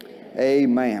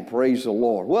Amen. Praise the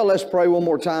Lord. Well, let's pray one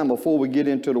more time before we get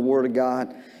into the Word of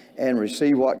God and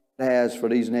receive what God has for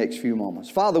these next few moments.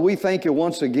 Father, we thank you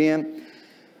once again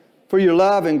for your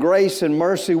love and grace and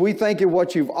mercy. We thank you for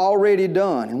what you've already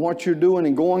done and what you're doing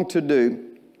and going to do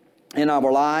in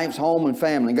our lives, home, and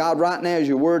family. God, right now as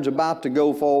your word's about to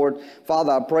go forward,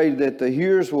 Father, I pray that the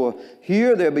hearers will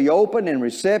hear, they'll be open and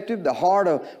receptive, the heart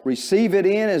will receive it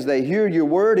in as they hear your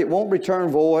word. It won't return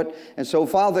void. And so,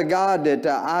 Father God, that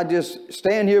I just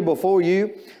stand here before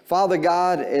you, Father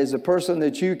God, as a person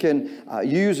that you can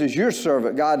use as your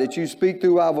servant, God, that you speak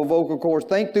through our vocal cords,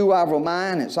 think through our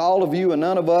mind. It's all of you and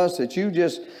none of us, that you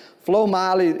just flow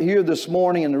mightily here this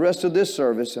morning and the rest of this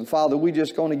service. And Father, we're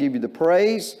just going to give you the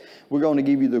praise. We're going to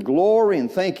give you the glory and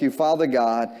thank you, Father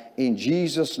God, in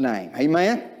Jesus' name.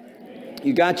 Amen.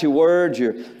 You got your words,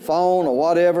 your phone or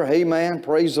whatever. Amen.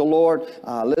 Praise the Lord.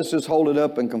 Let's just hold it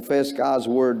up and confess God's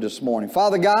word this morning.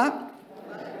 Father God,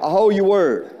 I hold your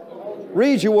word.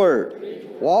 Read your word.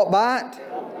 Walk by it.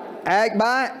 Act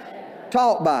by it.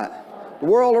 Talk by it. The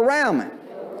world around me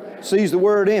sees the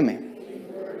word in me.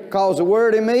 Because the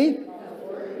word in me,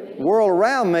 the world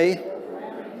around me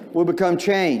will become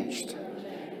changed.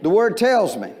 The word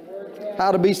tells me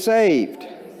how to be saved,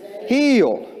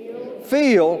 healed,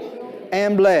 filled,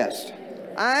 and blessed.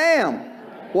 I am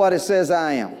what it says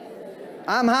I am.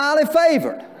 I'm highly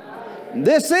favored.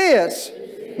 This is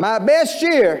my best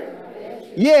year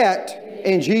yet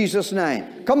in Jesus'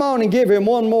 name. Come on and give him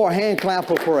one more hand clap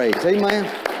of praise. Amen.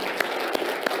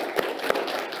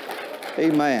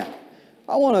 Amen.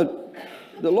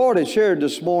 The Lord has shared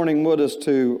this morning with us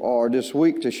or this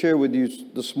week to share with you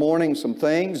this morning some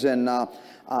things and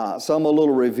some a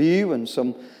little review and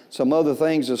some other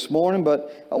things this morning.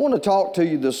 But I want to talk to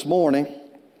you this morning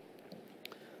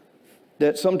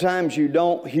that sometimes you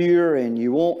don't hear, and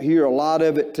you won't hear a lot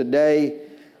of it today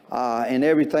and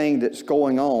everything that's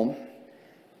going on.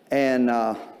 And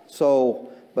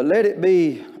but let it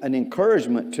be an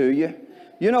encouragement to you.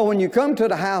 You know, when you come to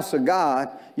the house of God,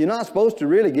 you're not supposed to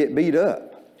really get beat up.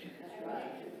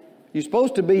 You're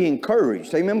supposed to be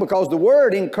encouraged. Amen. Because the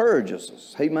word encourages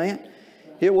us. Amen.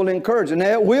 It will encourage us.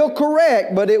 Now, it will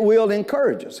correct, but it will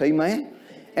encourage us. Amen.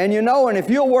 And you know, and if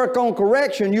you'll work on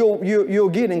correction, you'll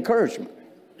get encouragement.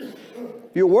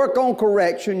 If you work on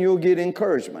correction, you'll get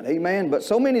encouragement. Amen. But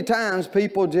so many times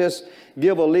people just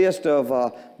give a list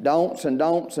of don'ts and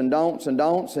don'ts and don'ts and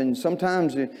don'ts. And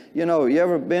sometimes, you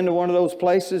ever been to one of those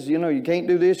places, you can't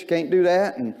do this, you can't do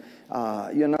that. And,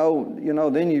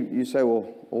 then you say,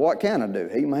 well, what can I do?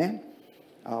 Amen.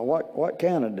 What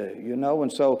can I do?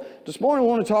 And so this morning I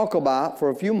want to talk about, for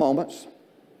a few moments,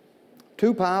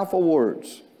 two powerful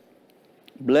words: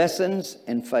 blessings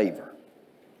and favor.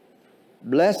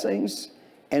 Blessings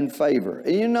and favor.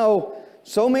 And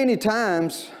so many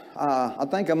times, I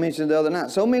think I mentioned the other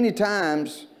night, so many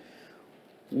times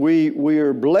we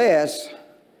are blessed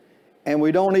and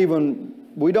we don't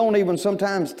even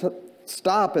sometimes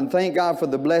stop and thank God for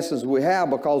the blessings we have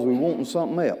because we want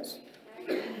something else.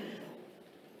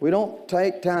 We don't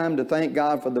take time to thank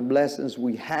God for the blessings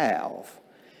we have.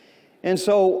 And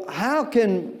so how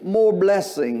can more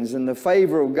blessings and the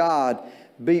favor of God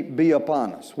be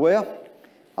upon us? Well,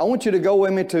 I want you to go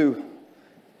with me to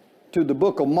the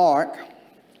book of Mark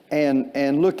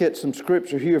and look at some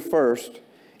scripture here first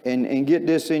and get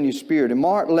this in your spirit. In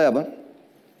Mark 11,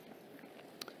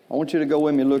 I want you to go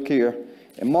with me, look here.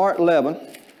 In Mark 11,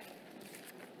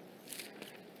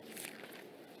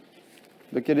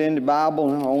 look at it in the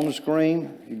Bible on the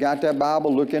screen. You got that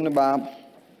Bible, look in the Bible.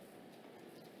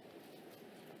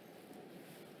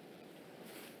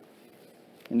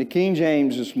 In the King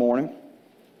James this morning.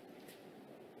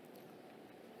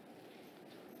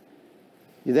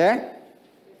 You there?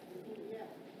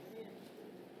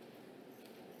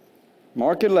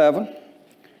 Mark 11,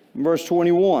 verse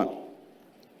 21.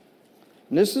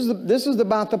 And this is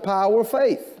about the power of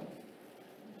faith.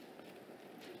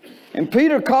 And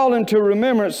Peter, calling to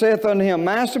remembrance, saith unto him,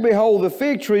 Master, behold, the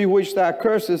fig tree which thou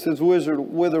cursest is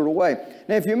withered away.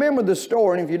 Now, if you remember the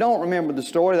story, and if you don't remember the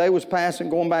story, they was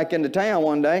going back into town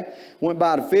one day, went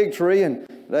by the fig tree, and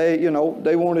they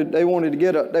wanted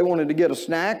to get a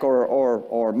snack,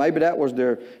 or maybe that was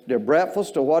their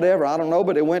breakfast or whatever. I don't know,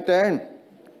 but they went there and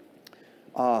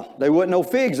there wasn't no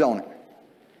figs on it.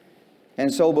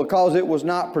 And so because it was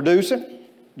not producing,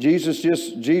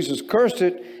 Jesus cursed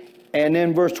it. And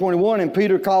then verse 21, and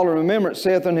Peter called to remembrance,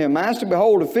 saith unto him, Master,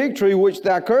 behold, the fig tree which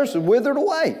thou cursest withered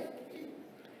away.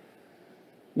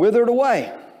 Withered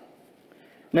away.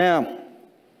 Now,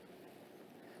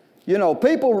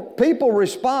 people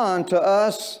respond to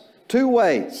us two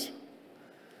ways.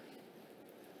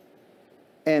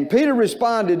 And Peter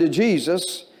responded to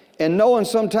Jesus, and knowing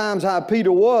sometimes how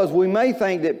Peter was, we may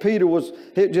think that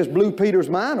it just blew Peter's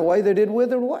mind away, that it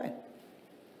withered away.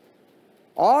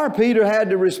 Or Peter had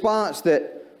the response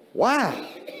that, wow,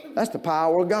 that's the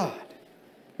power of God.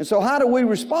 And so how do we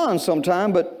respond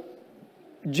sometime? But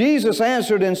Jesus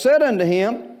answered and said unto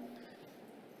him,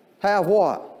 have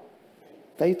what?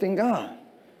 Faith in God.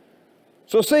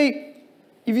 So see,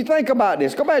 if you think about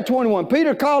this, go back to 21.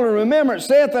 Peter called in remembrance,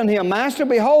 saith unto him, Master,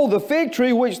 behold, the fig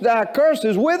tree which thou cursed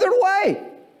is withered away.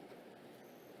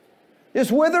 It's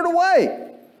withered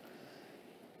away.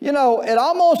 You know, it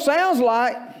almost sounds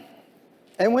like,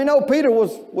 and we know Peter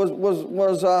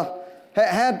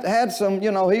had some,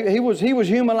 you know, he was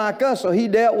human like us, so he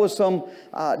dealt with some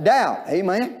doubt.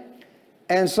 Amen.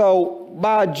 And so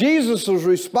by Jesus'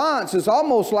 response, it's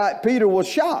almost like Peter was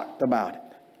shocked about it.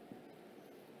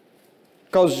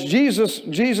 Because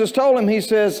Jesus told him, he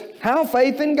says, have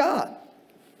faith in God.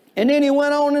 And then he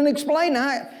went on and explained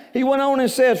that. He went on and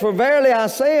says, for verily I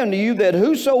say unto you that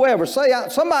whosoever,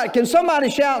 can somebody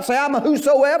shout, say, I'm a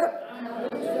whosoever? I'm a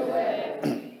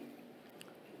whosoever.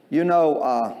 You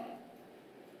know,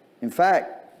 in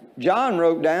fact, John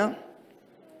wrote down,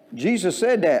 Jesus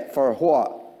said that for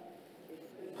what?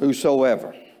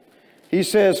 Whosoever. He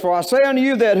says, for I say unto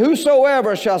you that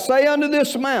whosoever shall say unto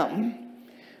this mountain,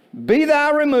 be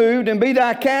thou removed, and be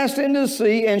thou cast into the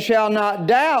sea, and shall not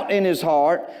doubt in his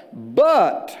heart,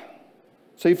 but,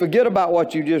 see, forget about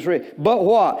what you just read, but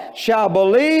what? Shall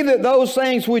believe that those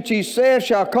things which he saith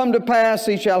shall come to pass,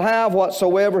 he shall have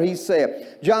whatsoever he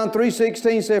saith. John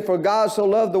 3:16 said, for God so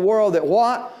loved the world that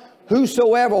what?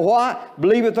 Whosoever what?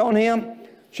 Believeth on him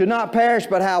should not perish,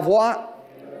 but have what?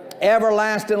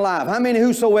 Everlasting life. How many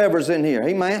whosoever's in here?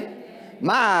 Amen.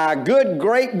 My good,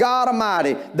 great God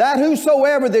Almighty. That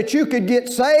whosoever that you could get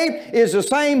saved is the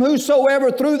same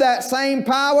whosoever through that same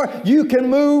power you can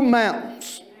move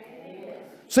mountains.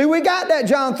 See, we got that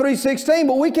John 3:16,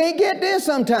 but we can't get this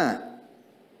sometime.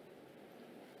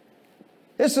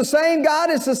 It's the same God,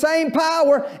 it's the same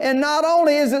power, and not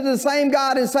only is it the same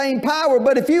God and same power,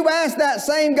 but if you ask that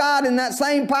same God and that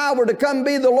same power to come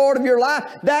be the Lord of your life,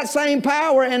 that same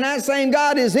power and that same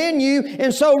God is in you,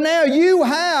 and so now you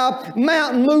have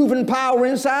mountain moving power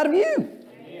inside of you.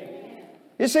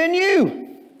 It's in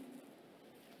you.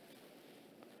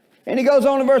 And he goes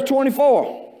on to verse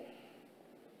 24.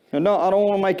 And no, I don't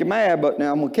want to make you mad, but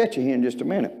now I'm going to catch you here in just a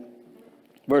minute.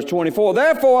 Verse 24,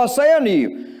 therefore I say unto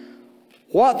you,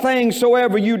 what things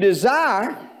soever you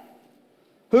desire,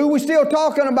 who we still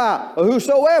talking about?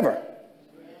 Whosoever.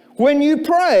 When you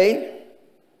pray,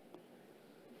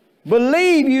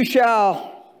 believe you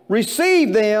shall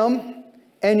receive them,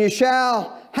 and you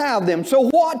shall have them. So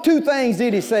what two things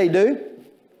did he say do?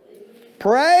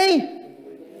 Pray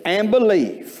and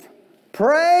believe.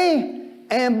 Pray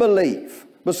and believe.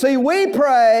 But see, we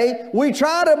pray, we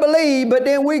try to believe, but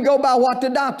then we go by what the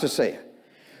doctor said.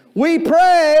 We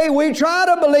pray, we try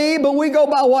to believe, but we go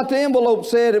by what the envelope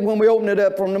said when we open it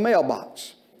up from the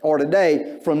mailbox, or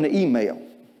today from the email.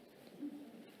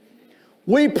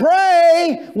 We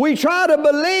pray, we try to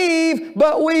believe,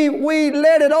 but we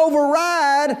let it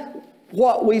override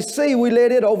what we see. We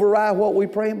let it override what we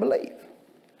pray and believe.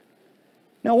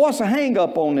 Now, what's the hang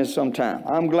up on this sometime?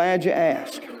 I'm glad you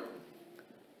asked.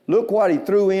 Look what he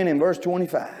threw in verse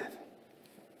 25.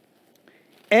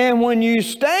 And when you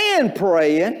stand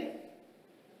praying,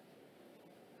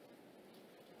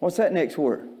 what's that next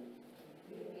word?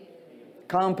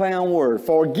 Compound word.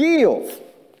 Forgive.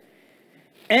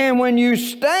 And when you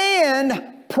stand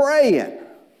praying,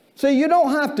 see, you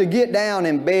don't have to get down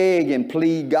and beg and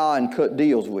plead God and cut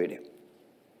deals with Him.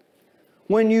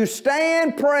 When you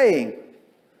stand praying,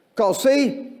 because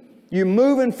see, you're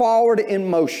moving forward in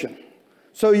motion.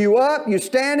 So you up, you're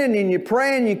standing, and you're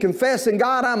praying, you're confessing,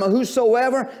 God, I'm a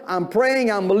whosoever. I'm praying,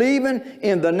 I'm believing.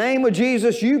 In the name of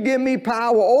Jesus, you give me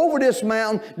power over this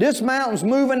mountain. This mountain's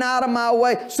moving out of my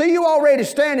way. See, you already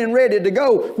standing ready to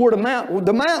go where the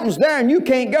mountain's there and you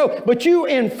can't go. But you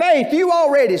in faith, you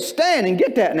already standing.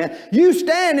 Get that now. You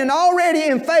standing already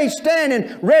in faith,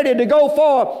 standing ready to go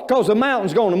forward because the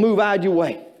mountain's going to move out of your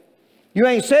way. You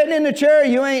ain't sitting in the chair.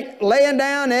 You ain't laying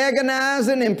down,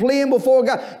 agonizing and pleading before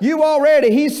God. You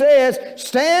already, he says,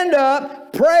 stand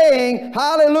up, praying,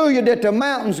 hallelujah, that the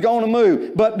mountain's going to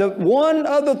move. But the one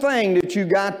other thing that you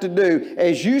got to do,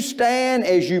 as you stand,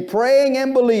 as you praying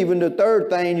and believing, the third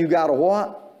thing you got to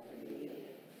what?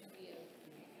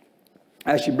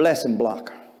 That's your blessing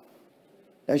blocker.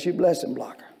 That's your blessing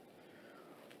blocker.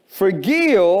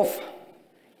 Forgive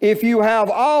if you have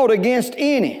aught against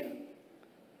any,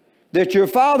 that your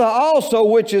Father also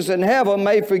which is in heaven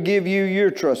may forgive you your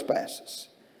trespasses.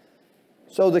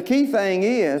 So the key thing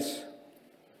is,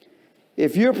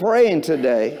 if you're praying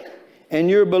today and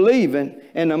you're believing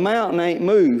and the mountain ain't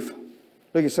moved,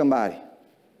 look at somebody.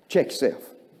 Check yourself.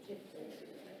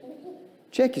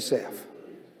 Check yourself.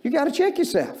 You got to check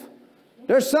yourself.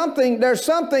 There's something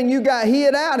you got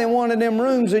hid out in one of them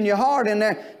rooms in your heart in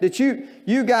there that you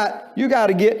got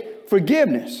to get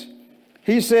forgiveness.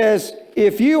 He says,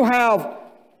 if you have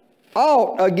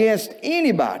aught against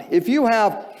anybody,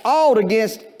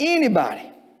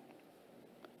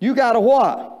 you got to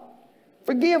what?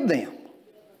 Forgive them.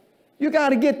 You got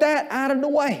to get that out of the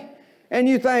way. And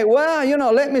you think,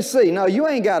 well, let me see. No, you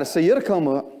ain't got to see. It'll come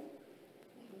up.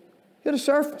 It'll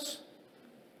surface.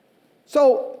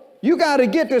 So you got to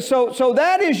get this. So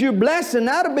that is your blessing.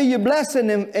 That'll be your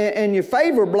blessing and your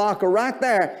favor blocker right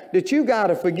there, that you got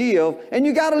to forgive and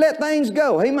you got to let things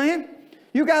go. Amen?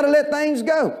 You got to let things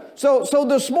go. So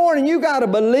this morning you got to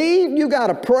believe. You got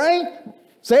to pray.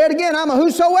 Say it again. I'm a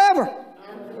whosoever.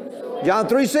 John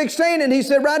 3:16, and he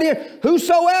said right here,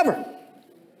 whosoever.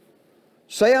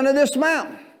 Say unto this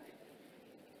mountain,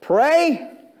 pray,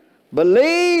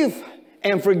 believe,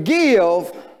 and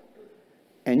forgive,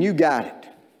 and you got it.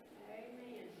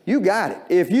 You got it.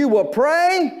 If you will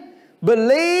pray,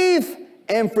 believe,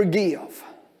 and forgive,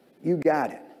 you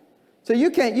got it. So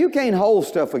you can't hold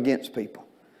stuff against people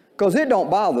because it don't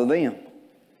bother them.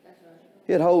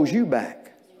 It holds you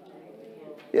back.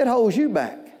 It holds you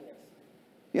back.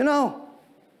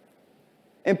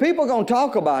 And people are going to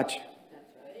talk about you.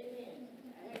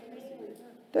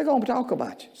 They're going to talk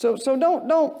about you. So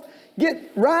don't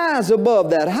rise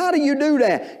above that. How do you do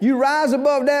that? You rise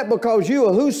above that because you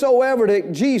are whosoever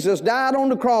that Jesus died on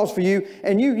the cross for you,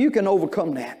 and you can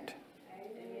overcome that.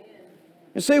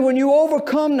 And see, when you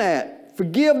overcome that,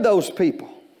 forgive those people.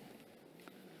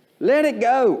 Let it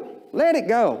go. Let it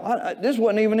go. This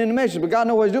wasn't even in the message, but God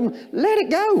knows what He's doing. Let it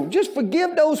go. Just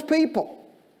forgive those people.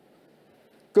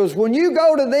 Because when you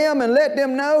go to them and let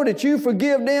them know that you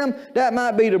forgive them, that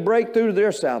might be the breakthrough to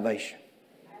their salvation.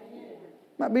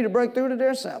 Might be the breakthrough to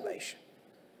their salvation.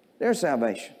 Their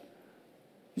salvation.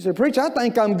 You say, preacher, I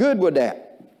think I'm good with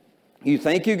that. You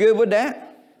think you're good with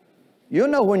that? You'll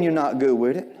know when you're not good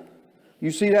with it. You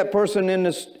see that person in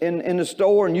the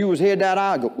store and you was headed that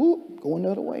aisle, go, ooh, going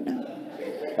the other way now.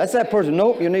 That's that person.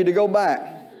 Nope, you need to go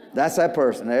back. That's that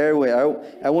person. There we go.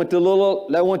 That went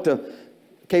to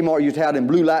Kmart used to have them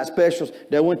blue light specials.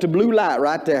 They went to blue light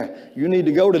right there. You need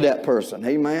to go to that person.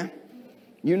 Amen.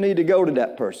 You need to go to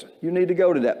that person. You need to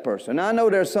go to that person. Now, I know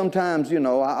there's sometimes,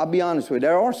 I'll be honest with you.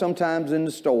 There are sometimes in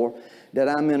the store that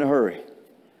I'm in a hurry.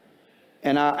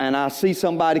 And I see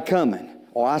somebody coming.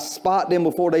 Or I spot them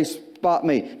before they spot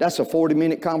me. That's a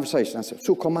 40-minute conversation. I said,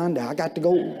 so come on down. I got to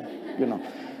go. Now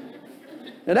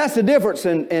that's the difference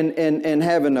in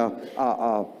having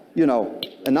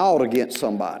an ought against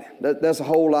somebody. That's a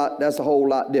whole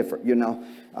lot different,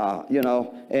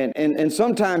 And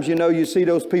sometimes, you see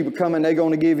those people coming, they're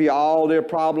going to give you all their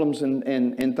problems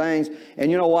and things.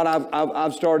 And you know what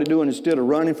I've started doing instead of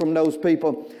running from those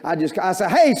people? I say,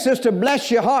 hey, sister, bless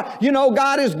your heart.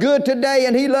 God is good today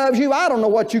and He loves you. I don't know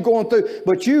what you're going through,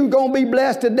 but you're going to be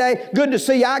blessed today. Good to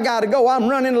see you. I got to go. I'm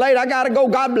running late. I got to go.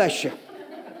 God bless you.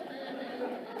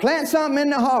 Plant something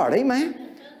in the heart.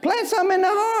 Amen. Plant something in the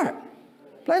heart.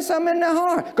 Plant something in the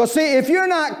heart. Because see, if you're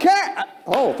not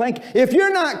If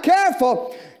you're not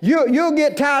careful, you'll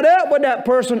get tied up with that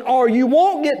person, or you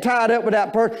won't get tied up with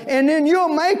that person, and then you'll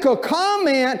make a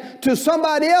comment to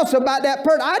somebody else about that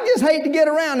person. I just hate to get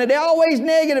around it. They're always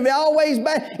negative. They're always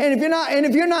bad. And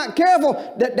if you're not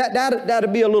careful,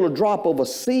 that'll be a little drop of a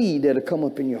seed that'll come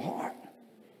up in your heart.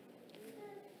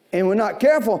 And we're not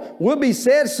careful, we'll be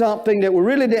said something that we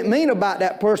really didn't mean about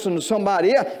that person to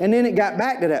somebody else, and then it got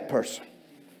back to that person.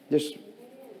 Just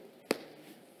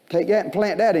take that and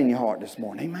plant that in your heart this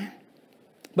morning. Amen.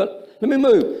 But let me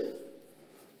move.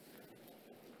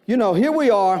 Here we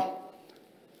are,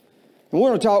 and we're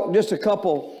going to talk just a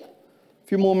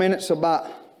few more minutes about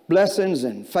blessings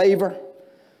and favor.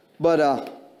 But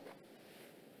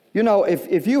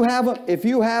if you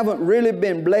haven't really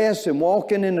been blessed and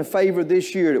walking in the favor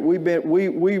this year that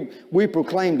we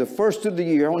proclaimed the first of the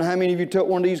year. I don't know how many of you took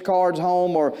one of these cards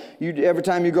home, or every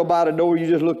time you go by the door you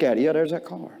just look at it. Yeah, there's that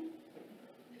card.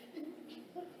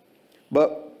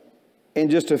 But in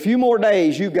just a few more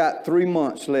days, you've got 3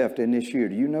 months left in this year.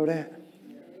 Do you know that?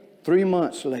 3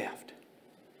 months left.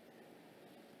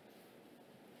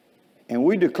 And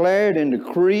we declared and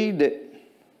decreed that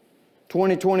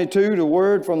 2022, the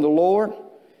word from the Lord,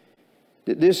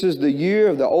 that this is the year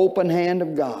of the open hand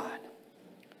of God.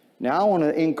 Now I want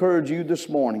to encourage you this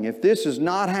morning, if this has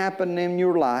not happened in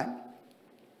your life,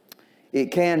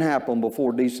 It can happen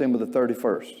before December the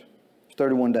 31st. It's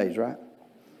 31 days, right?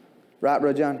 Right,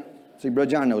 Brother John? See,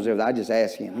 Brother John knows everything. I just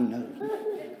ask him. He knows.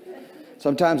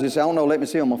 Sometimes he says, I don't know, let me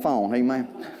see on my phone. Amen.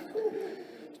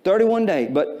 It's 31 days,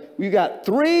 but you got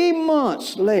 3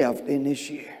 months left in this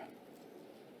year.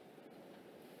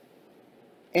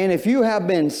 And if you have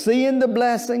been seeing the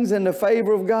blessings and the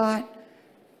favor of God,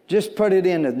 just put it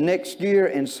in the next year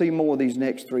and see more of these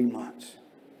next 3 months.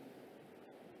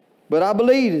 But I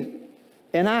believe,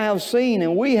 and I have seen,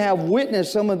 and we have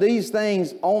witnessed some of these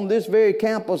things on this very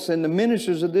campus and the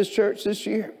ministers of this church this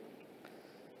year.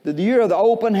 The year of the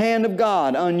open hand of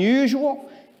God. Unusual,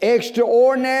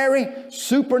 extraordinary,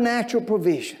 supernatural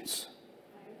provisions.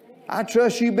 I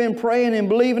trust you've been praying and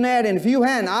believing that. And if you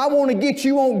hadn't, I want to get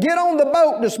you on. Get on the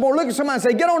boat this morning. Look at somebody and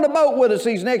say, get on the boat with us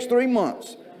these next 3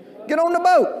 months. Get on the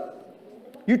boat.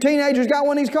 You teenagers got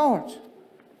one of these cards.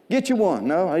 Get you one.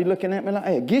 No, are you looking at me like,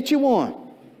 hey, get you one.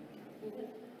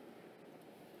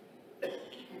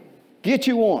 Get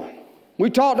you one. We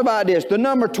talked about this. The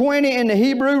number 20 in the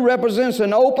Hebrew represents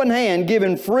an open hand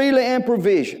given freely and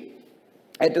provision.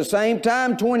 At the same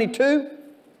time, 22,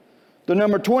 the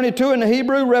number 22 in the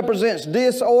Hebrew represents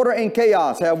disorder and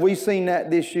chaos. Have we seen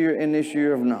that this year and this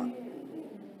year of none?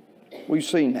 We've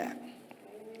seen that.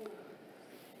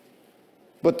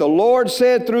 But the Lord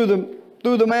said through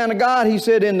the man of God, He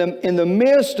said, in the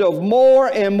midst of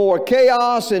more and more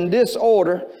chaos and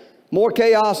disorder,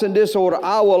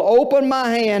 I will open my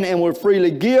hand and will freely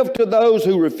give to those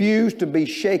who refuse to be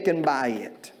shaken by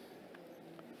it.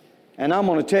 And I'm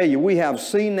going to tell you, we have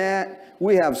seen that.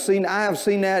 I have seen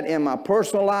that in my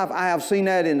personal life. I have seen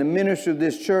that in the ministry of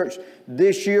this church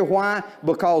this year. Why?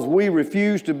 Because we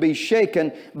refuse to be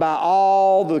shaken by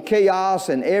all the chaos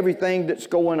and everything that's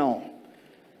going on.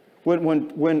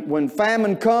 When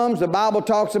famine comes, the Bible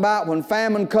talks about when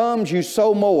famine comes, you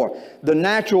sow more. The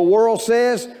natural world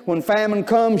says when famine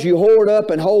comes, you hoard up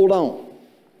and hold on.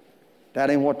 That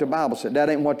ain't what the Bible said. That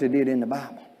ain't what they did in the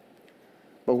Bible.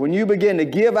 But when you begin to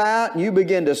give out, and you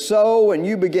begin to sow, and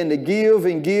you begin to give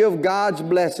and give, God's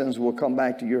blessings will come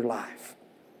back to your life.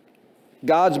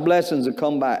 God's blessings will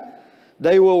come back.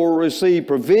 They will receive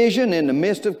provision in the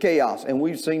midst of chaos. And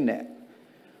we've seen that.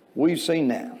 We've seen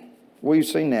that. We've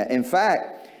seen that. In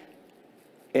fact,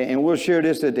 and we'll share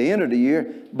this at the end of the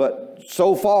year, but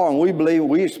so far, and we believe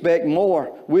we expect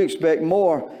more. We expect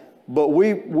more. But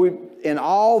we in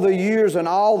all the years and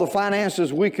all the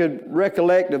finances we could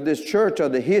recollect of this church,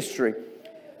 of the history,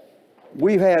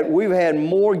 we've had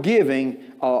more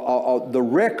giving. The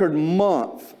record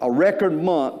month, a record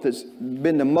month that's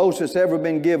been the most that's ever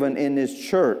been given in this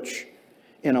church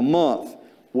in a month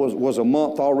was a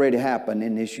month already happened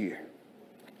in this year.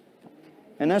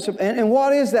 And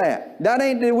what is that? That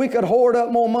ain't that we could hoard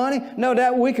up more money. No,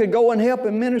 that we could go and help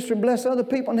and minister and bless other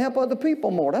people and help other people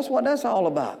more. That's what that's all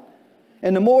about.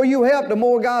 And the more you help, the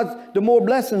more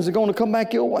blessings are going to come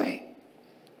back your way.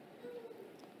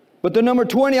 But the number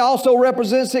 20 also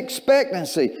represents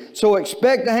expectancy. So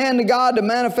expect the hand of God to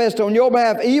manifest on your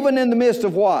behalf, even in the midst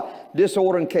of what?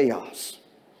 Disorder and chaos.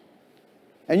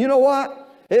 And you know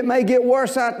what? It may get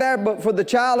worse out there, but for the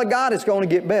child of God, it's going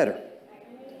to get better.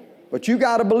 But you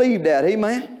got to believe that,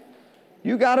 amen?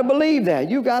 You got to believe that.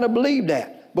 You got to believe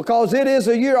that. Because it is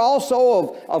a year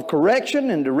also of correction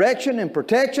and direction and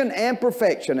protection and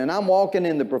perfection. And I'm walking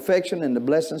in the perfection and the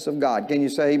blessings of God. Can you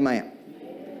say amen?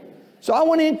 So I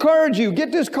want to encourage you,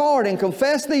 get this card and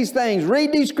confess these things.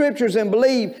 Read these scriptures and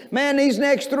believe, man, these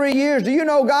next 3 years, do you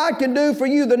know God can do for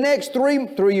you the next 3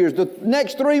 years, the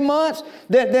next 3 months,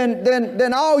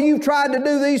 than all you've tried to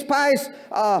do these past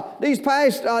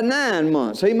 9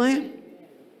 months. Amen?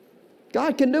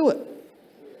 God can do it.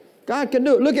 God can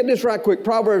do it. Look at this right quick.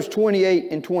 Proverbs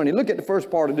 28 and 20. Look at the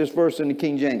first part of this verse in the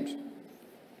King James.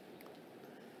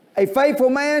 A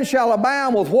faithful man shall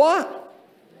abound with what?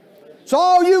 So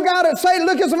all you got to say,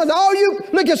 look at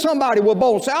somebody with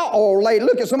bold say,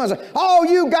 look at somebody say, all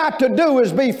you got to do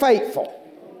is be faithful.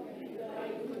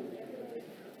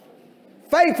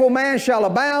 Faithful man shall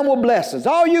abound with blessings.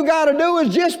 All you got to do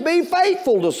is just be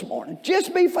faithful this morning.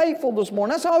 Just be faithful this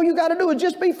morning. That's all you got to do is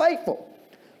just be faithful.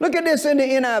 Look at this in the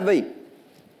NIV.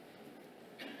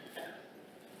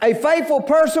 A faithful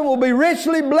person will be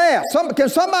richly blessed. Can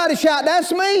somebody shout,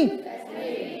 that's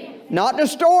me? Not to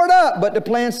store it up, but to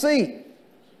plant seed.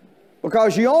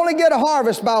 Because you only get a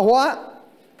harvest by what?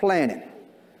 Planting.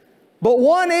 But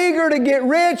one eager to get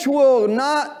rich will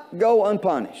not go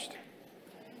unpunished.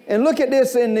 And look at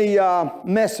this in the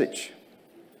Message.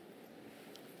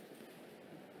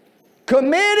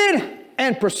 Committed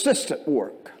and persistent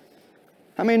work.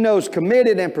 How many knows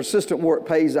committed and persistent work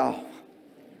pays off?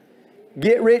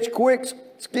 Get rich quick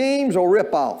schemes or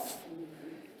rip-off?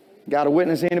 Got a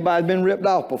witness anybody's been ripped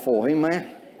off before?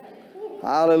 Amen.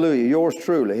 Hallelujah. Yours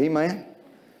truly. Amen.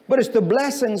 But it's the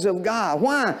blessings of God.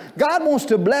 Why? God wants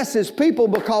to bless His people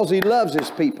because He loves His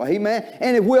people. Amen.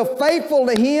 And if we're faithful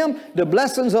to Him, the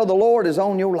blessings of the Lord is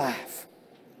on your life.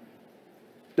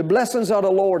 The blessings of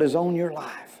the Lord is on your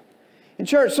life. In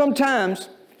church,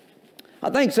 I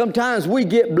think sometimes we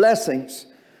get blessings.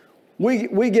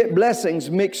 We get blessings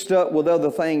mixed up with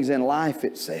other things in life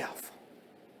itself.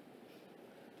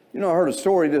 You know, I heard a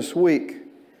story this week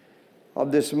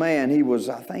of this man.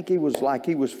 I think he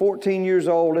was 14 years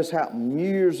old. This happened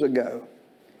years ago.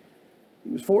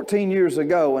 He was 14 years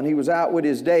ago, and he was out with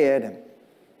his dad. And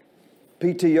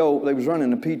PTO, they was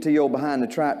running a PTO behind the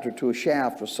tractor to a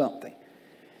shaft or something.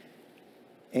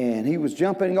 And he was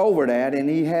jumping over that, and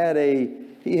he had a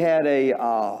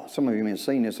some of you may have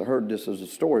seen this or heard this as a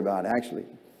story about it, actually,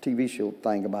 TV show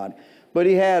thing about it. But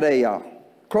he had a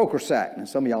croaker sack. And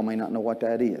some of y'all may not know what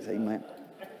that is. Amen.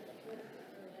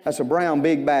 That's a brown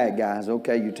big bag, guys.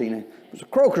 Okay, you teenagers. It was a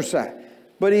croaker sack.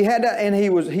 But he had that, and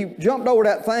he jumped over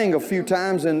that thing a few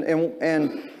times, and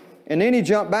then he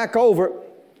jumped back over it.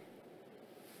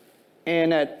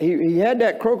 And he had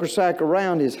that croaker sack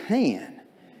around his hand.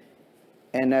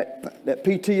 And that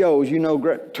PTO, you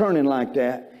know, turning like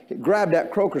that, he grabbed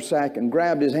that croaker sack and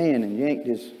grabbed his hand and yanked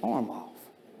his arm off.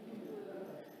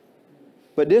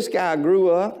 But this guy grew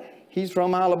up. He's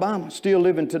from Alabama, still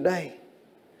living today.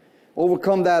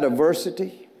 Overcome that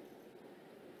adversity.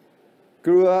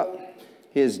 Grew up.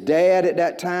 His dad at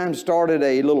that time started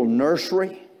a little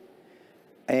nursery.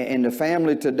 And the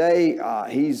family today,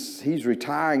 he's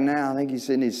retiring now. I think he's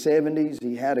in his 70s.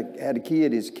 He had a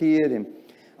kid, and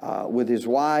with his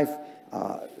wife.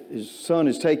 His son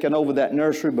has taken over that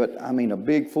nursery, but I mean a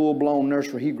big full-blown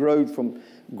nursery. He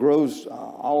grows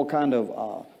all kind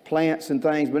of plants and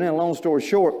things. But then, long story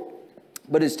short,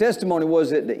 but his testimony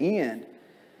was at the end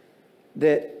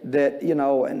that you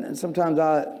know, and sometimes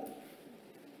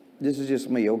this is just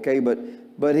me, okay, but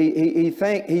he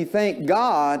thanked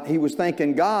God. He was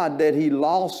thanking God that he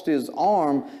lost his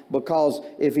arm, because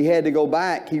if he had to go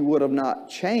back, he would have not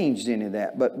changed any of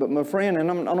that. But my friend,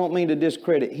 and I don't mean to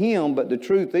discredit him, but the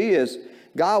truth is,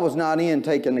 God was not in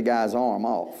taking the guy's arm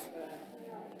off.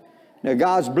 Now,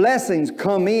 God's blessings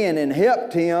come in and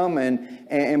helped him,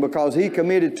 and because he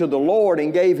committed to the Lord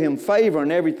and gave him favor,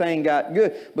 and everything got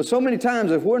good. But so many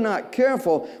times, if we're not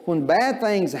careful, when bad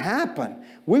things happen,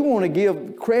 we want to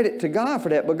give credit to God for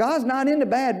that. But God's not in the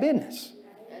bad business.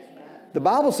 The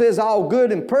Bible says all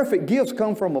good and perfect gifts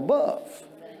come from above.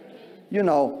 You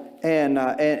know, and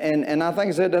I think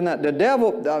I said that the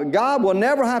devil, God will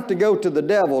never have to go to the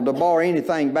devil to borrow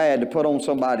anything bad to put on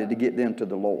somebody to get them to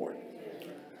the Lord.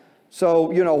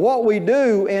 So, you know, what we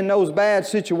do in those bad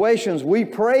situations, we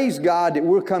praise God that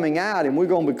we're coming out and we're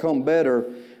going to become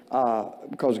better,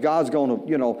 because God's going to,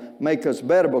 you know, make us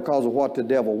better because of what the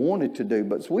devil wanted to do.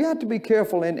 But so we have to be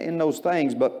careful in those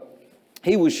things. But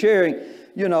he was sharing,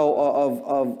 you know,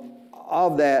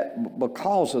 of that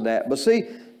because of that. But see,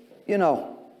 you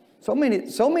know, so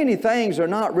many things are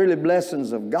not really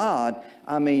blessings of God.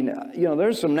 I mean, you know,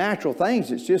 there's some natural things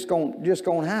that's just going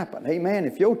to happen. Hey, man,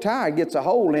 if your tire gets a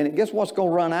hole in it, guess what's going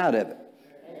to run out of it?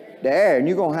 The air. And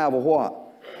you're going to have a what?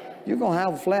 You're going to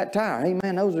have a flat tire. Hey,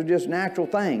 man, those are just natural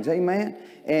things. Amen.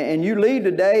 And you leave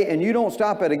today and you don't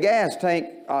stop at a gas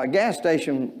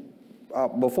station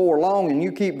before long, and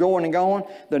you keep going and going.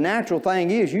 The natural thing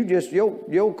is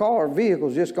your car or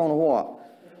vehicle's just going to what?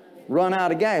 Run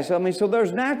out of gas. I mean, so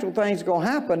there's natural things going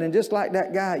to happen. And just like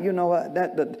that guy, you know,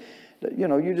 you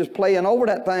know, you're just playing over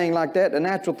that thing like that, the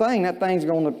natural thing, that thing's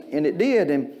going to, and it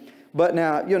did. But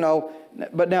now, you know,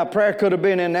 prayer could have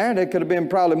been in there. There could have been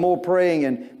probably more praying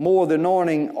and more of the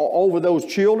anointing over those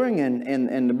children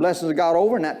and the blessings of God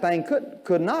over, and that thing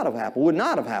could not have happened, would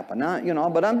not have happened. Now, you know,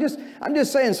 but I'm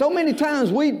just saying, so many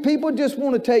times people just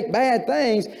want to take bad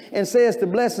things and say it's the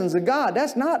blessings of God.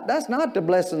 That's not the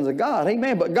blessings of God.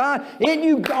 Amen. But God,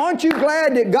 aren't you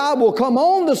glad that God will come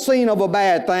on the scene of a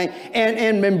bad thing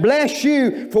and bless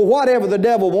you for whatever the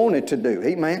devil wanted to do?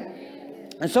 Amen.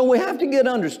 And so we have to get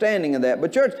understanding of that.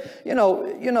 But church, you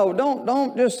know,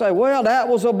 don't just say, well, that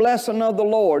was a blessing of the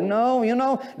Lord. No, you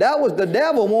know, that was the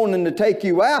devil wanting to take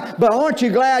you out. But aren't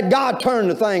you glad God turned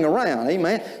the thing around?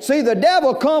 Amen. See, the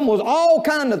devil come with all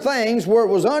kind of things, where it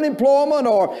was unemployment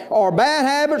or bad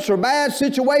habits or bad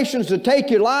situations to take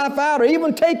your life out or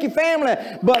even take your family.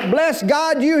 But bless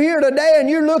God, you're here today and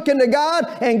you're looking to God,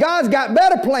 and God's got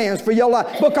better plans for your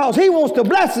life, because He wants the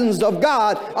blessings of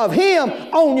God, of Him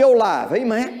on your life.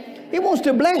 Amen. He wants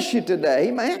to bless you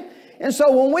today, man. And so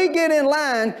when we get in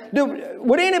line,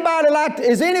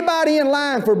 is anybody in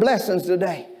line for blessings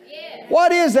today?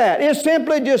 What is that? It's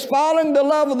simply just following the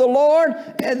love of the Lord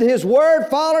and His Word,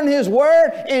 following His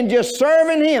Word, and just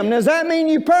serving Him. Does that mean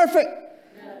you're perfect?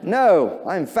 No.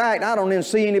 In fact, I don't even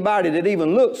see anybody that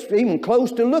even looks even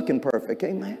close to looking perfect.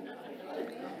 Amen.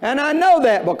 And I know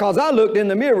that because I looked in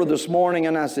the mirror this morning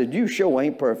and I said, you sure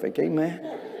ain't perfect.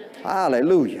 Amen.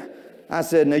 Hallelujah. I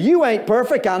said, now you ain't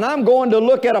perfect, and I'm going to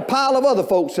look at a pile of other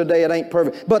folks today that ain't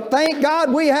perfect. But thank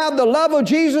God we have the love of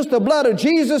Jesus, the blood of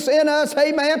Jesus in us,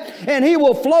 amen. And He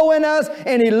will flow in us,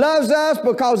 and He loves us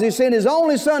because He sent His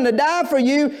only Son to die for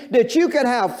you, that you can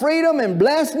have freedom and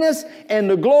blessedness, and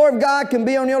the glory of God can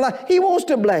be on your life. He wants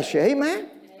to bless you, amen.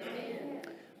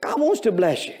 God wants to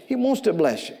bless you. He wants to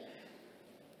bless you.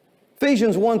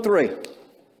 Ephesians 1:3.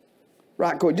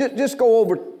 Right, quick. Just go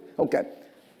over. Okay.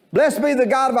 Blessed be the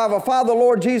God of our Father,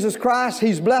 Lord Jesus Christ.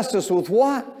 He's blessed us with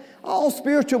what? All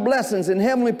spiritual blessings in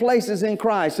heavenly places in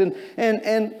Christ.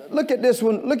 And look at this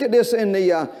one. Look at this in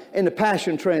the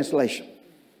Passion Translation.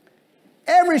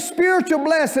 Every spiritual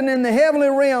blessing in the heavenly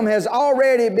realm has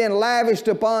already been lavished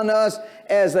upon us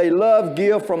as a love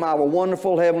gift from our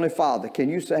wonderful Heavenly Father. Can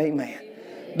you say amen?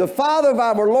 The Father of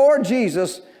our Lord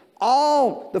Jesus,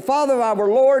 all because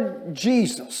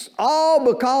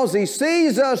He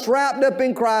sees us wrapped up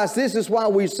in Christ. This is why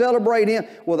we celebrate Him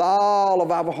with all of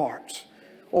our hearts.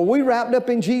 Are we wrapped up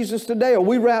in Jesus today? Are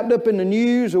we wrapped up in the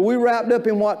news? Are we wrapped up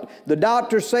in what the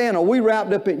doctor's saying? Are we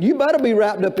wrapped up in... You better be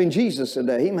wrapped up in Jesus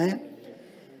today, amen.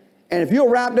 And if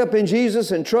you're wrapped up in Jesus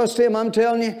and trust Him, I'm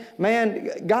telling you,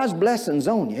 man, God's blessings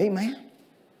on you, amen.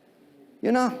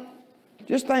 You know,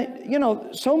 just think,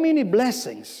 so many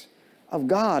blessings of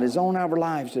God is on our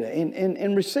lives today.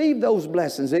 And receive those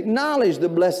blessings. Acknowledge the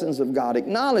blessings of God.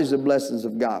 Acknowledge the blessings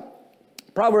of God.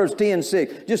 Proverbs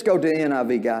 10:6. Just go to the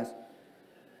NIV, guys.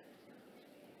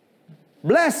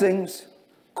 Blessings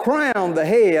crown the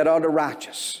head of the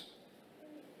righteous.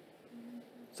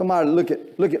 Somebody look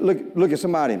at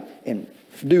somebody and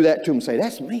do that to them and say,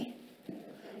 that's me.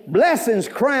 Blessings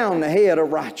crown the head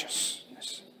of righteousness.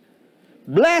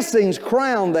 Blessings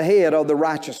crown the head of the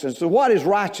righteousness. So what is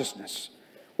righteousness?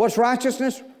 What's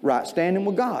righteousness? Right standing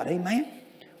with God. Amen.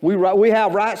 We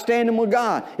have right standing with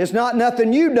God. It's not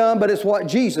nothing you done, but it's what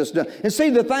Jesus done. And see,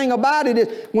 the thing about it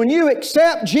is, when you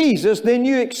accept Jesus, then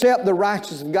you accept the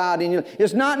righteousness of God in you.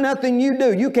 It's not nothing you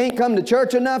do. You can't come to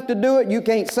church enough to do it. You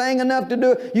can't sing enough to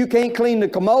do it. You can't clean the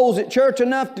commodes at church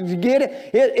enough to get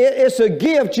it. It's a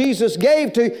gift Jesus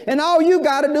gave to you, and all you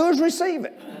got to do is receive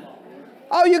it.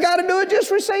 All you got to do is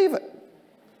just receive it.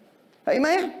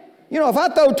 Amen. If I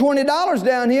throw $20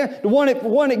 down here, the one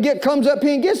that comes up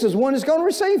here and gets is the one that's going to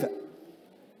receive it.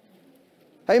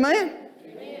 Amen.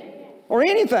 Or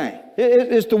anything.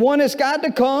 It's the one that's got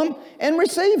to come and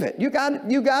receive it. You got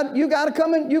to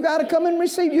come and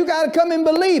receive. You got to come and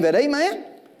believe it. Amen.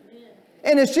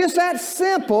 And it's just that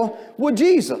simple with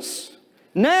Jesus.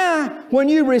 Now, when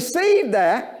you receive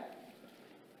that,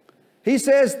 He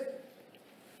says,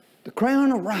 the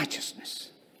crown of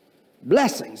righteousness,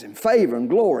 blessings and favor and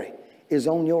glory is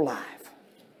on your life.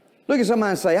 Look at somebody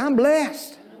and say, I'm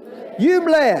blessed. You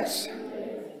blessed.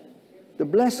 The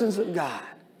blessings of God.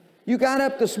 You got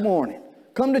up this morning.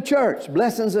 Come to church.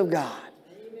 Blessings of God.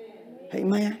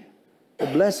 Amen. The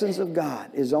blessings of God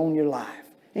is on your life.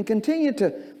 And continue to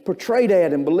portray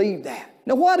that and believe that.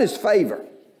 Now, what is favor?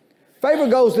 Favor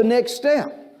goes the next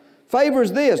step. Favor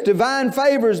is this. Divine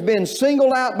favor has been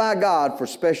singled out by God for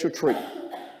special treatment.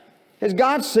 Has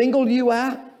God singled you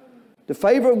out? The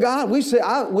favor of God. We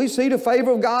see the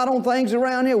favor of God on things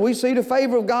around here. We see the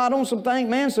favor of God on some things.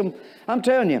 Man, I'm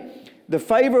telling you, the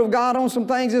favor of God on some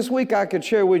things this week I could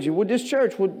share with you. This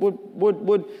church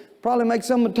would probably make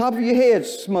some of the top of your head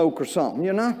smoke or something,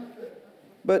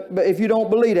 But if you don't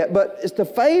believe that, but it's the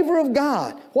favor of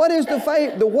God. What is the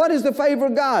favor? What is the favor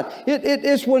of God?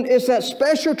 It's that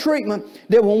special treatment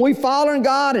that when we follow in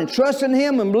God and trust in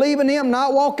Him and believe in Him,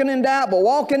 not walking in doubt but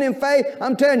walking in faith,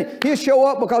 I'm telling you, He'll show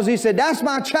up because He said, "That's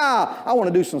my child. I want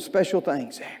to do some special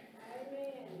things there."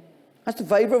 That's the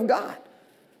favor of God.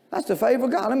 That's the favor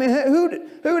of God. I mean,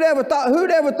 who'd ever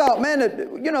thought, man,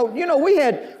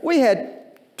 that we had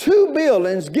 2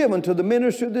 buildings given to the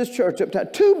ministry of this church up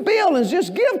top. 2 buildings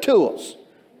just give to us.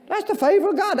 That's the favor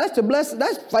of God. That's the blessing.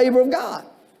 That's the favor of God.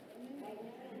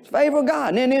 It's favor of God.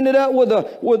 And then ended up with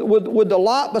the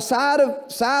lot beside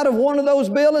of one of those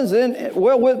buildings. And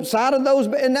side of those.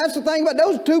 And that's the thing about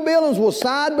those 2 buildings were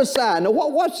side by side. Now,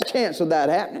 what's the chance of that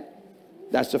happening?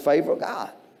 That's the favor of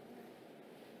God.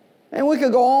 And we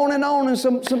could go on and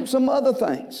some other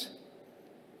things.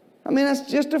 I mean,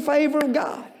 that's just the favor of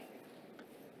God.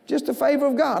 Just the favor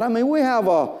of God. I mean, we have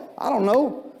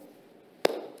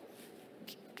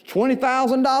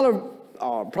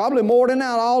 $20,000, probably more than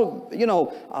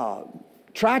that,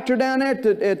 tractor down there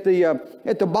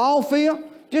at the ball field,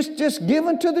 just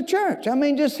given to the church. I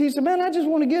mean, he said, man, I just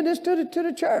want to give this to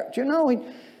the church.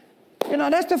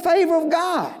 That's the favor of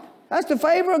God. That's the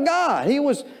favor of God. I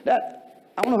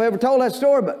don't know if I ever told that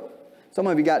story, but some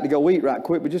of you got to go eat right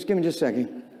quick, but just give me just a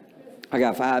second. I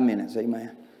got 5 minutes,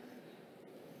 amen.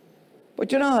 But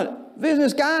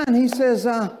business guy, and he says,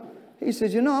 I'm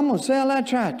going to sell that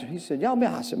tractor. He said,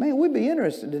 I said, man, we'd be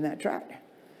interested in that tractor.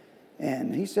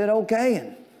 And he said, okay.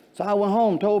 And so I went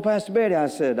home, told Pastor Betty, I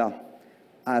said,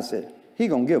 he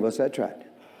going to give us that tractor.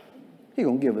 He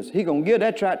going to give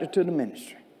that tractor to the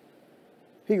ministry.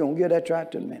 He going to give that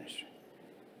tractor to the ministry.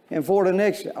 And for the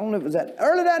next, I don't know if it was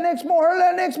early that next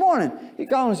morning, he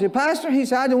called and said, Pastor, he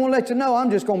said, I just want to let you know,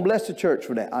 I'm just going to bless the church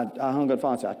for that. I hung up the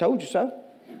phone and said, I told you so.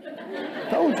 I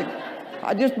told you.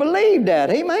 I just believed that.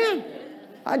 Amen.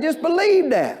 I just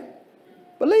believed that.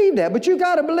 Believe that. But you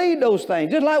got to believe those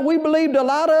things. Just like we believed a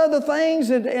lot of other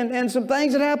things and some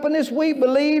things that happened this week,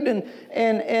 believed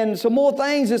and some more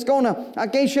things that's going to, I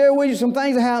can't share with you some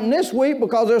things that happened this week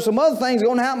because there's some other things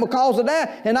going to happen because of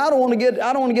that. And I don't want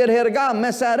to get ahead of God and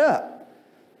mess that up.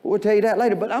 We'll tell you that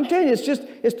later. But I'm telling you,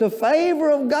 it's the favor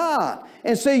of God.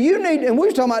 And see, and we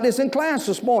were talking about this in class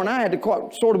this morning. I had to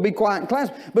sort of be quiet in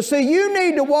class. But see, you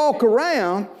need to walk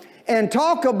around and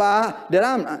talk about that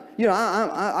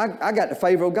I got the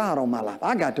favor of God on my life.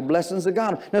 I got the blessings of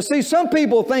God. Now see, some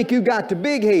people think you got the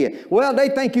big head. Well, they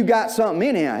think you got something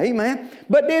anyhow. Amen.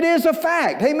 But it is a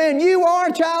fact. Amen. You are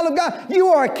a child of God. You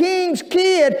are a king's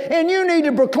kid, and you need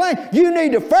to proclaim. You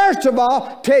need to, first of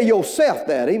all, tell yourself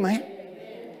that. Amen.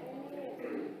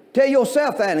 Tell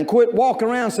yourself that and quit walking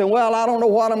around saying, well, I don't know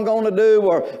what I'm going to do,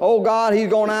 or, oh, God, He's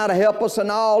going out to help us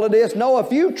and all of this. No, if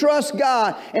you trust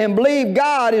God and believe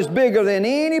God is bigger than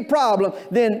any problem,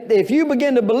 then if you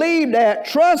begin to believe that,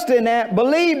 trust in that,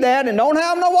 believe that, and don't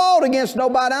have no fault against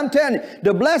nobody, I'm telling you,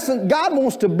 the blessing, God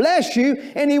wants to bless you,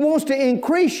 and He wants to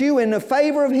increase you in the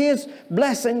favor of His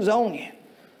blessings on you.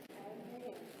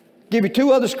 Give you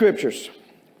two other scriptures.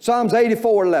 Psalms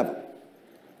 84:11.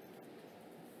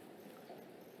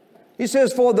 He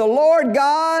says, for the Lord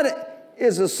God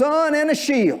is a sun and a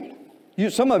shield.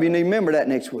 Some of you need to remember that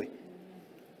next week.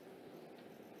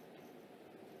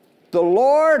 The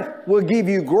Lord will give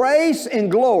you grace and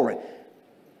glory.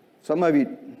 Some of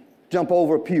you jump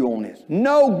over a pew on this.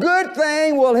 No good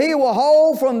thing will He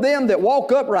withhold from them that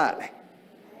walk uprightly.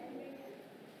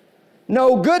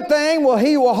 No good thing will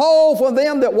He withhold from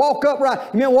them that walk upright.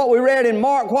 You remember what we read in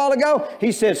Mark a while ago?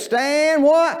 He said, stand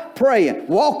what? Praying.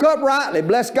 Walk uprightly.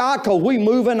 Bless God, because we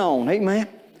moving on. Amen.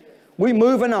 We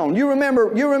moving on. You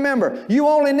remember, you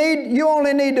only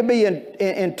need to be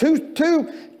in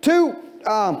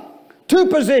two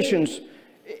positions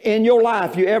in your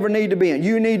life you ever need to be in.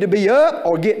 You need to be up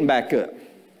or getting back up.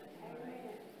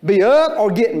 Be up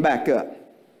or getting back up.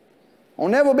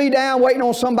 Don't never be down waiting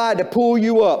on somebody to pull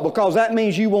you up, because that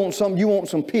means you want some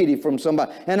pity from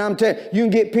somebody. And I'm telling you, you can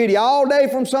get pity all day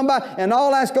from somebody, and all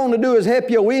that's going to do is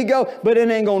help your ego, but it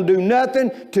ain't going to do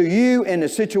nothing to you and the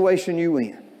situation you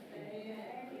in.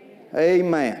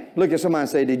 Amen. Look at somebody and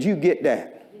say, did you get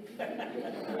that?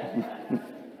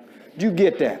 Did you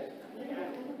get that?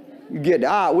 You get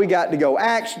that? All right, we got to go.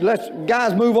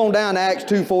 Guys, move on down to Acts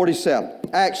 2:47.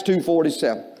 Acts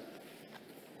 2:47.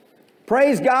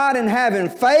 Praise God and having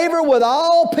favor with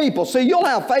all people. See, you'll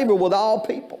have favor with all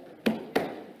people.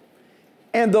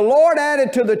 And the Lord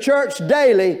added to the church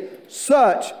daily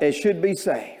such as should be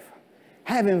saved.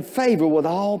 Having favor with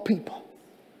all people.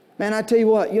 Man, I tell you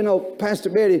what, Pastor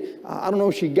Betty, I don't know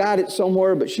if she got it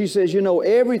somewhere, but she says,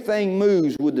 everything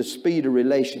moves with the speed of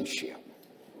relationship.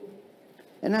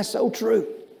 And that's so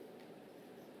true.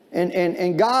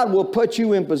 And God will put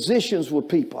you in positions with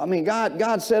people. I mean,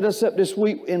 God set us up this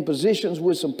week in positions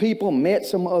with some people, met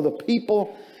some other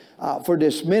people for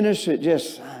this ministry.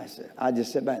 I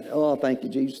just sat back, oh, thank you,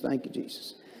 Jesus, thank you,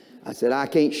 Jesus. I said, I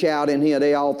can't shout in here.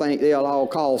 They all think they'll all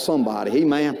call somebody.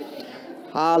 Amen.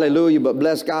 Hallelujah. But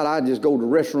bless God, I just go to the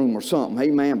restroom or something.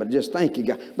 Amen. But just thank you,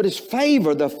 God. But it's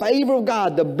favor, the favor of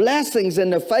God, the blessings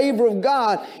and the favor of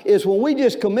God is when we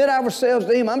just commit ourselves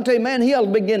to Him. I'm telling you, man, He'll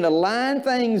begin to line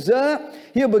things up.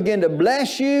 He'll begin to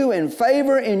bless you and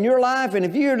favor in your life. And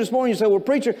if you're here this morning, you say, well,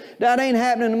 preacher, that ain't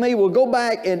happening to me. Well, go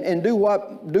back and do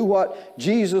what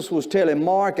Jesus was telling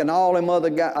Mark and all them other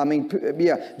guys.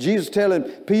 Jesus telling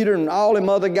Peter and all them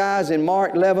other guys in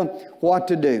Mark 11 what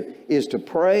to do is to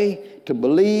pray, to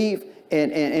believe,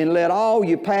 and let all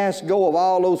your past go of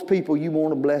all those people you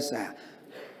want to bless out.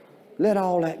 Let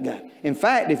all that go. In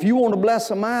fact, if you want to bless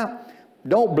them out,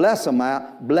 don't bless them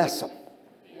out, bless them.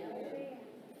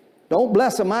 Don't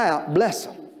bless them out, bless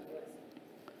them.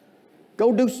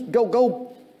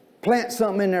 Go plant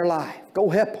something in their life. Go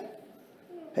help them.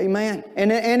 Amen.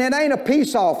 And it ain't a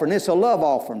peace offering, it's a love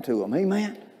offering to them.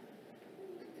 Amen.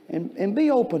 And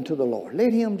be open to the Lord.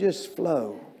 Let Him just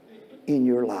flow in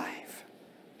your life.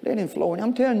 Let Him flow.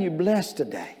 I'm telling you, blessed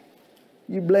today.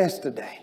 You blessed today.